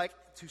it look like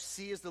to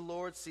see as the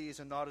Lord sees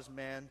and not as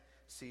man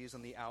sees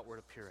on the outward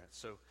appearance?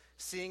 So,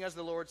 seeing as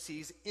the Lord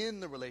sees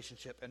in the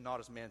relationship and not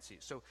as man sees.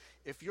 So,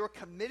 if you're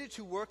committed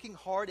to working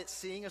hard at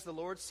seeing as the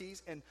Lord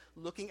sees and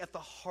looking at the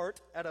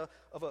heart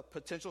of a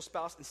potential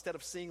spouse instead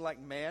of seeing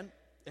like man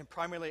and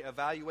primarily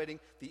evaluating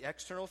the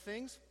external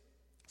things,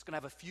 it's going to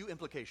have a few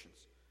implications.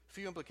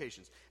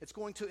 It's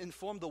going to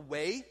inform the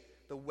way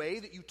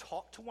that you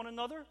talk to one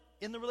another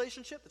in the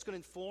relationship. It's going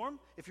to inform,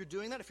 if you're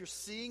doing that, if you're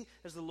seeing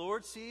as the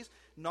Lord sees,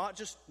 not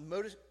just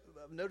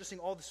noticing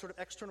all the sort of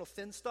external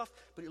thin stuff,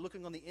 but you're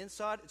looking on the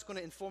inside. It's going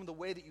to inform the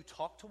way that you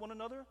talk to one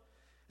another.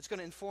 It's going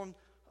to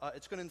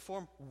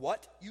inform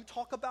what you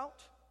talk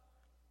about.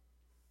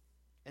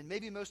 And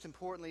maybe most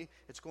importantly,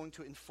 it's going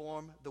to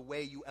inform the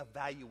way you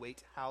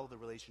evaluate how the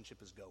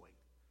relationship is going.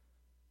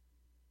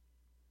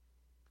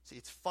 See,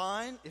 it's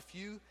fine if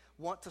you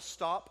want to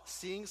stop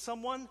seeing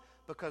someone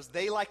because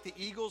they like the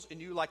Eagles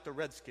and you like the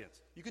Redskins.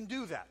 You can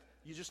do that.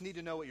 You just need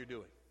to know what you're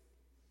doing.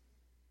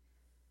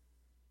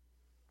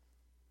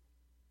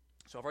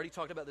 So I've already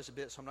talked about this a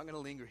bit, so I'm not going to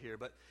linger here.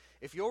 But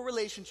if your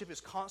relationship is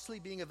constantly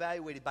being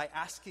evaluated by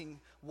asking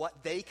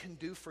what they can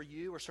do for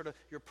you or sort of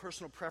your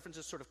personal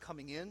preferences sort of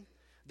coming in,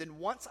 then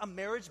once a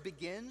marriage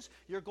begins,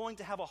 you're going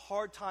to have a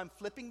hard time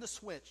flipping the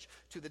switch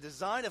to the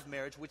design of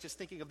marriage, which is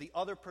thinking of the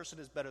other person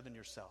as better than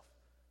yourself.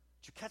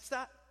 Did you catch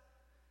that?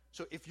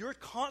 So if you're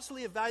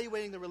constantly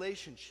evaluating the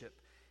relationship,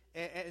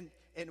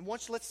 and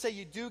once, let's say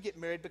you do get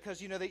married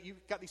because you know that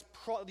you've got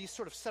these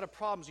sort of set of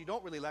problems you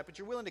don't really like, but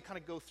you're willing to kind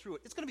of go through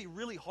it, it's going to be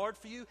really hard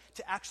for you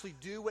to actually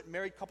do what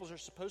married couples are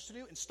supposed to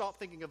do and stop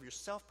thinking of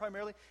yourself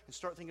primarily and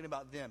start thinking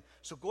about them.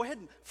 So go ahead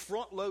and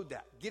front load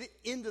that. Get it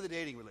into the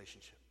dating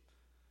relationship.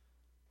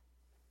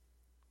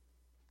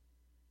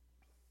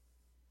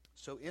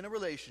 So in a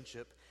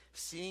relationship,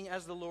 seeing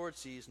as the Lord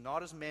sees,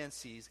 not as man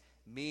sees,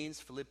 means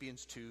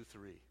Philippians 2:3.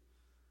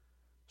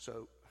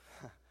 So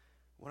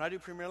when I do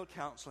premarital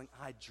counseling,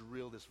 I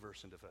drill this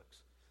verse into folks.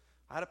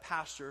 I had a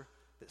pastor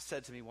that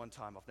said to me one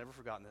time, I've never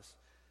forgotten this,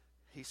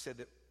 he said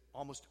that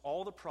almost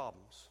all the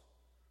problems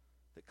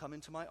that come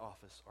into my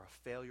office are a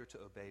failure to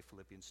obey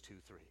Philippians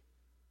 2:3.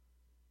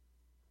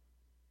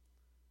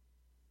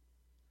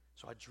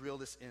 So I drill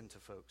this into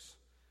folks.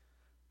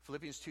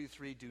 Philippians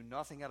 2:3, do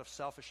nothing out of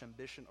selfish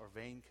ambition or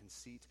vain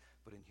conceit,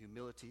 but in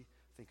humility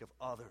think of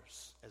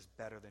others as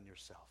better than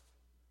yourself.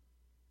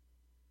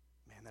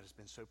 Man, that has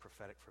been so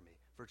prophetic for me.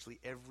 Virtually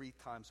every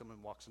time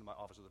someone walks into my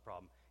office with a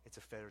problem, it's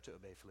a failure to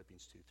obey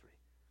Philippians 2:3.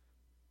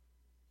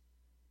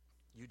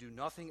 You do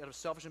nothing out of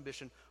selfish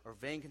ambition or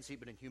vain conceit,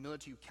 but in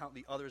humility you count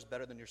the others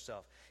better than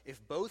yourself. If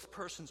both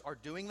persons are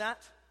doing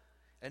that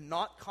and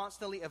not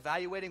constantly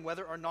evaluating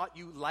whether or not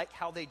you like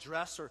how they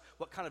dress or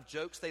what kind of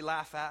jokes they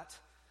laugh at,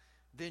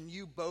 then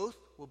you both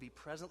will be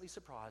pleasantly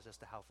surprised as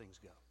to how things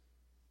go.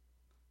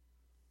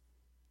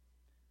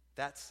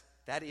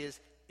 That is,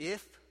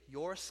 if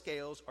your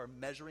scales are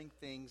measuring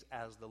things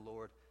as the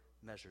Lord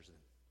measures them.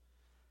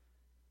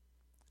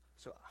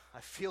 So I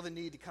feel the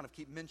need to kind of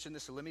keep mentioning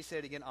this, so let me say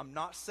it again. I'm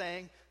not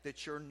saying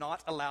that you're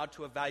not allowed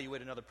to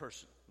evaluate another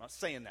person. I'm not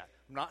saying that.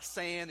 I'm not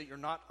saying that you're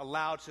not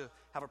allowed to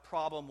have a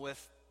problem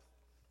with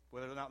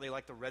whether or not they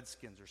like the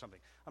Redskins or something.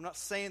 I'm not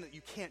saying that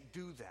you can't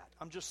do that.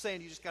 I'm just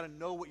saying you just got to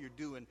know what you're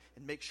doing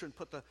and make sure and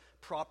put the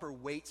proper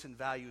weights and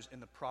values in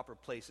the proper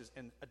places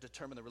and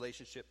determine the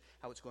relationship,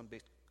 how it's going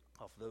based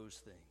off those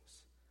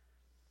things.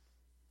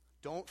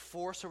 Don't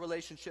force a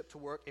relationship to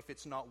work if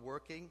it's not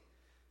working.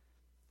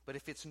 But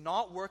if it's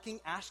not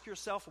working, ask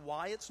yourself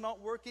why it's not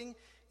working.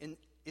 And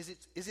is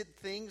it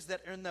things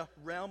that are in the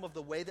realm of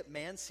the way that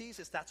man sees?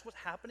 Is that's what's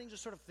happening?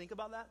 Just sort of think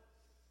about that.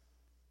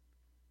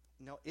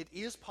 No, it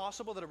is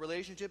possible that a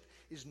relationship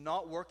is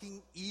not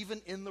working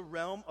even in the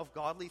realm of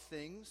godly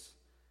things,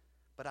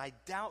 but I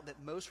doubt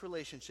that most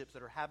relationships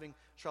that are having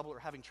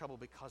trouble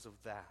because of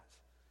that.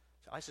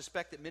 So I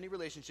suspect that many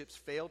relationships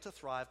fail to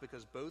thrive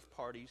because both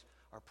parties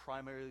are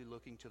primarily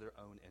looking to their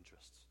own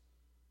interests.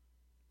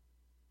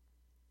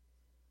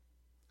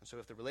 And so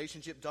if the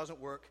relationship doesn't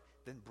work,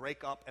 then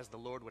break up as the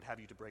Lord would have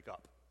you to break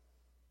up,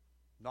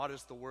 not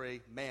as the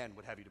way man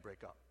would have you to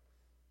break up.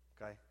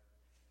 Okay?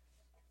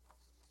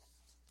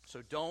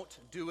 So don't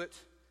do it,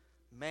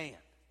 man.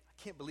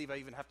 I can't believe I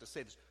even have to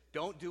say this.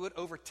 Don't do it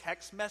over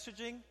text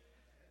messaging.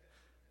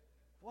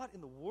 What in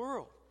the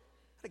world?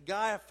 I had a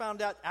guy I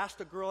found out asked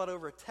a girl out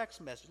over a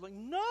text message. Like,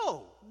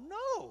 no.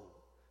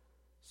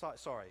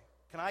 Sorry.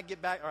 Can I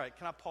get back? All right,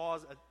 can I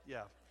pause?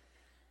 Yeah.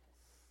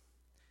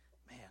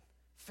 Man.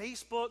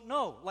 Facebook?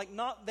 No. Like,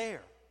 not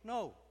there.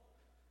 No.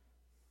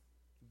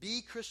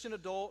 Be Christian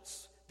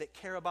adults that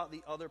care about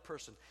the other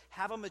person.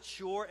 Have a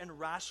mature and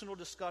rational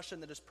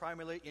discussion that is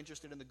primarily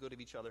interested in the good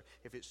of each other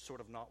if it's sort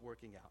of not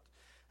working out.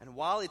 And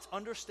while it's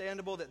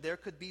understandable that there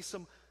could be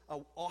some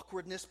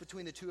awkwardness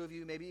between the two of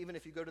you, maybe even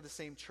if you go to the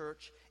same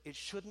church, it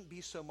shouldn't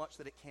be so much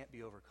that it can't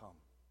be overcome.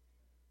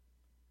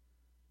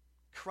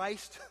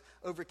 Christ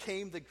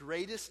overcame the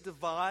greatest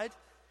divide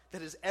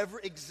that has ever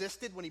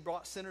existed when he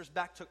brought sinners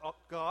back to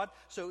God.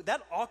 So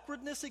that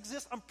awkwardness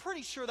exists. I'm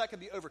pretty sure that can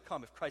be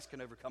overcome if Christ can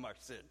overcome our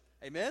sin.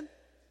 Amen?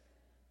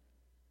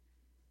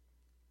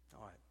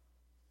 All right.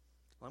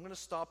 Well, I'm going to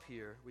stop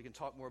here. We can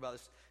talk more about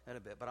this in a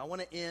bit. But I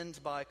want to end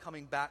by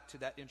coming back to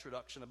that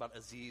introduction about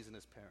Aziz and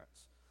his parents.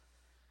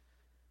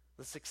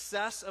 The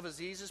success of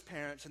Aziz's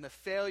parents and the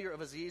failure of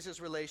Aziz's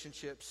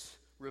relationships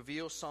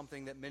reveals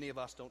something that many of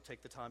us don't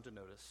take the time to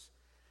notice.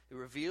 It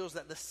reveals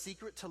that the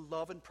secret to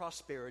love and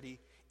prosperity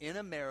in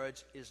a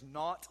marriage is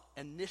not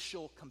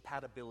initial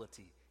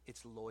compatibility,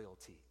 it's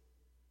loyalty.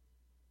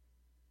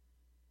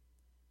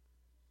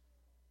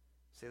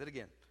 Say that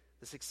again.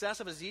 The success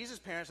of Aziz's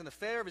parents and the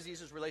failure of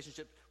Aziz's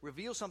relationship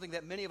reveals something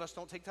that many of us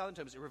don't take time to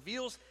notice. It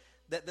reveals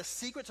that the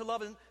secret to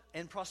love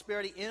and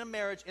prosperity in a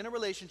marriage, in a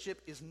relationship,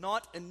 is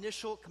not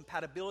initial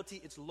compatibility,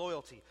 it's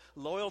loyalty.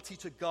 Loyalty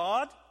to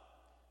God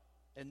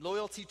and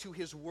loyalty to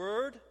His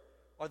Word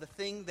are the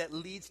thing that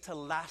leads to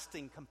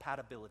lasting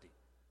compatibility.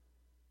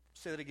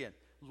 Say that again.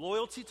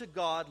 Loyalty to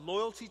God,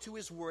 loyalty to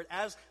His Word,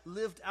 as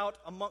lived out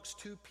amongst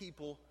two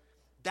people,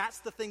 that's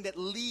the thing that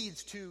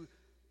leads to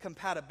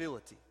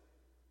compatibility.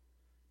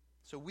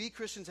 So we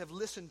Christians have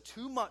listened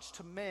too much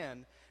to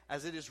man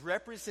as it is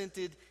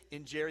represented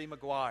in Jerry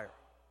Maguire.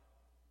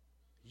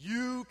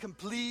 You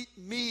complete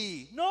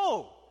me.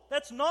 No,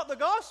 that's not the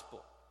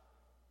gospel.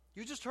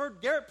 You just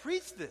heard Garrett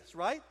preach this,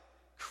 right?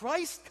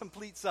 Christ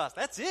completes us.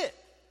 That's it.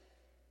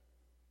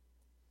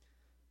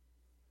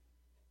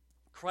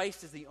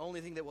 Christ is the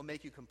only thing that will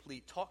make you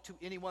complete. Talk to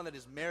anyone that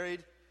is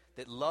married,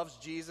 that loves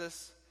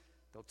Jesus.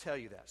 They'll tell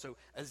you that. So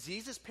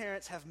Aziz's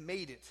parents have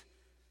made it,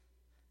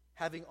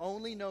 having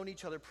only known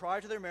each other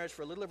prior to their marriage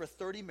for a little over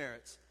 30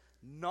 minutes,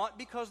 not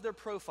because their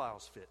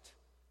profiles fit,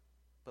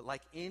 but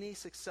like any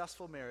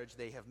successful marriage,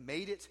 they have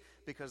made it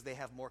because they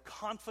have more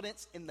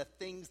confidence in the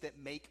things that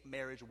make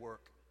marriage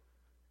work.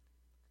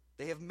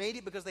 They have made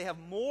it because they have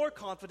more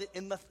confidence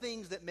in the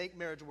things that make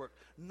marriage work,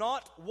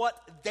 not what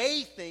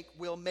they think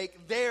will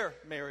make their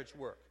marriage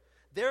work.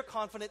 Their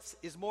confidence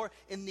is more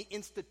in the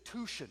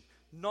institution,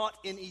 not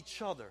in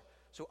each other.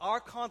 So our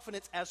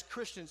confidence as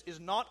Christians is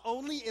not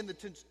only in the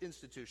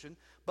institution,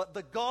 but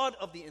the God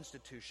of the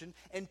institution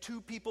and two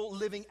people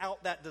living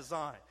out that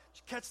design. Did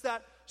you catch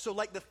that? So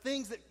like the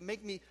things that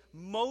make me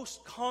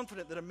most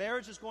confident that a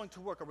marriage is going to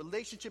work, a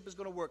relationship is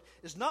going to work,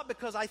 is not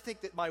because I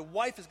think that my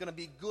wife is going to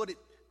be good at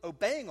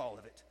obeying all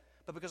of it,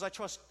 but because I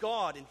trust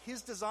God and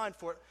His design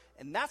for it,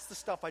 and that's the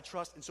stuff I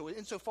trust. And so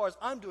insofar as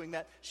I'm doing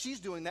that,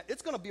 she's doing that,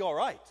 it's going to be all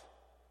right.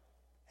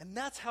 And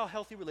that's how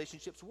healthy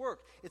relationships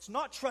work. It's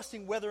not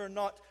trusting whether or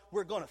not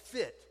we're going to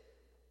fit,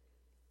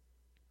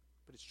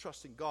 but it's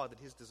trusting God that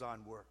His design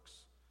works.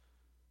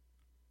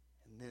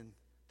 And then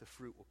the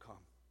fruit will come.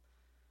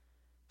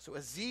 So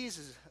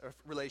Aziz's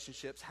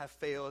relationships have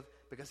failed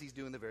because he's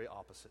doing the very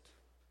opposite.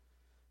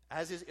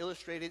 As is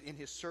illustrated in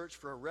his search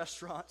for a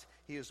restaurant,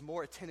 he is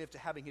more attentive to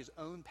having his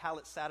own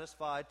palate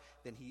satisfied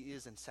than he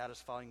is in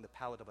satisfying the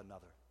palate of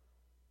another.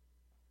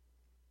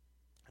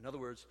 In other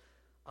words,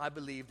 I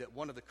believe that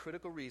one of the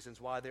critical reasons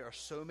why there are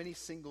so many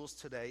singles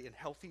today in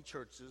healthy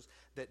churches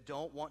that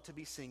don't want to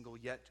be single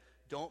yet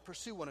don't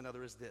pursue one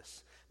another is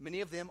this.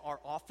 Many of them are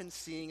often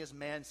seeing as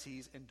man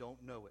sees and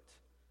don't know it.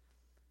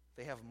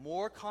 They have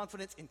more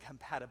confidence in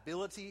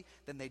compatibility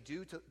than they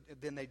do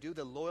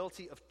the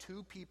loyalty of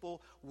two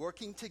people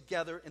working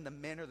together in the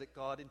manner that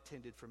God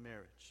intended for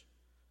marriage.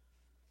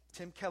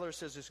 Tim Keller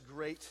has this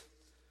great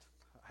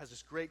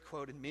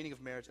quote in Meaning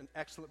of Marriage, an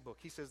excellent book.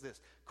 He says this,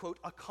 quote,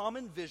 "A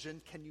common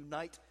vision can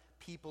unite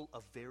people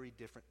of very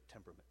different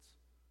temperaments."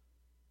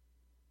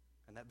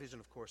 And that vision,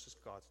 of course, is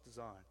God's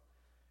design.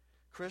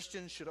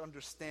 Christians should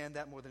understand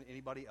that more than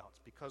anybody else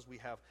because we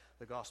have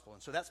the gospel.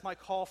 And so that's my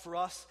call for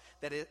us,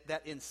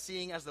 that in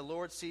seeing as the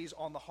Lord sees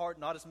on the heart,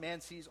 not as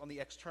man sees on the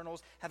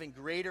externals, having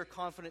greater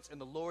confidence in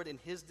the Lord and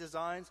His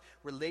designs,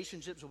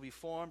 relationships will be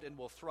formed and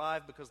will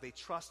thrive because they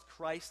trust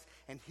Christ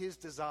and His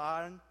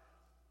design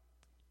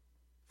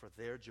for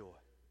their joy,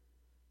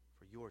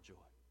 for your joy.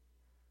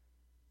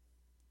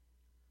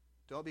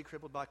 Don't be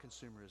crippled by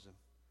consumerism.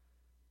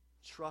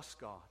 Trust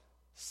God.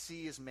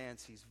 See as man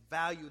sees.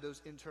 Value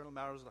those internal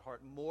matters of the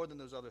heart more than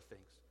those other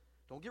things.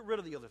 Don't get rid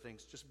of the other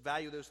things. Just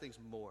value those things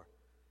more.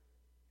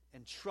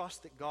 And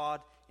trust that God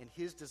in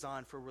His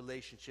design for a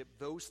relationship,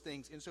 those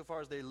things,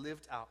 insofar as they're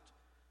lived out,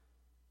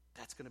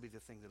 that's going to be the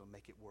thing that will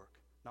make it work.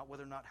 Not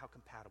whether or not how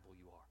compatible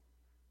you are.